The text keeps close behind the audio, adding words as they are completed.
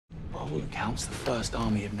all accounts, the First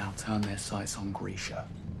Army have now turned their sights on Grisha.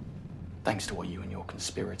 Thanks to what you and your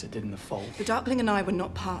conspirator did in the Fold. The Darkling and I were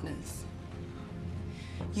not partners.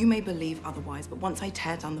 You may believe otherwise, but once I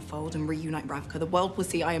tear down the Fold and reunite Ravka, the world will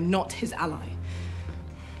see I am not his ally.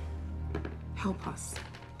 Help us.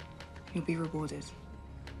 You'll be rewarded.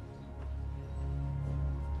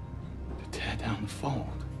 To tear down the Fold?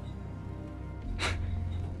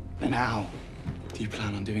 Then how do you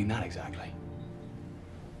plan on doing that exactly?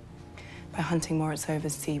 By hunting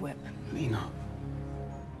Moritzova's Sea Whip. Alina.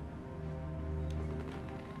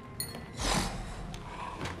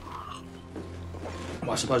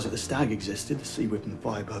 Well, I suppose if the stag existed, the Sea Whip and the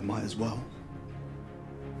Firebird might as well.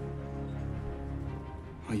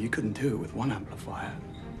 Well, you couldn't do it with one amplifier,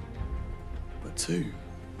 but two.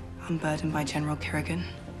 I'm burdened by General Kirigan,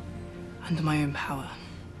 under my own power.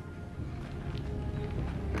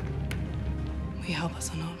 Will you help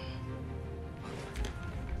us or not?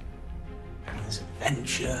 There's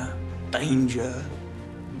adventure, danger,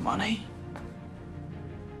 money.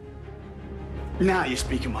 Now you're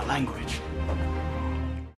speaking my language.